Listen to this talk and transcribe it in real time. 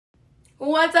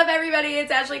What's up, everybody?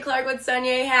 It's Ashley Clark with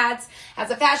Sunye Hats.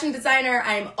 As a fashion designer,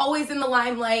 I'm always in the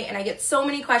limelight, and I get so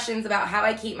many questions about how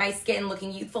I keep my skin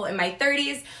looking youthful in my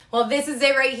 30s. Well, this is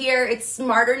it right here. It's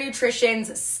Smarter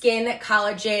Nutrition's Skin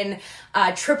Collagen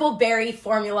triple berry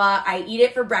formula. I eat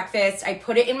it for breakfast. I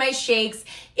put it in my shakes.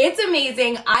 It's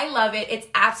amazing. I love it. It's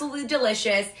absolutely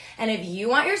delicious. And if you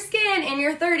want your skin in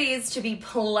your 30s to be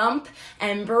plump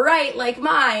and bright like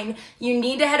mine, you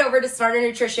need to head over to Smarter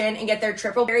Nutrition and get their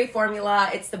triple berry formula.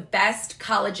 It's the best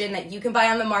collagen that you can buy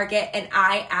on the market, and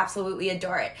I absolutely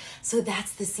adore it. So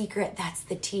that's the secret. That's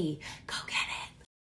the tea. Go get it.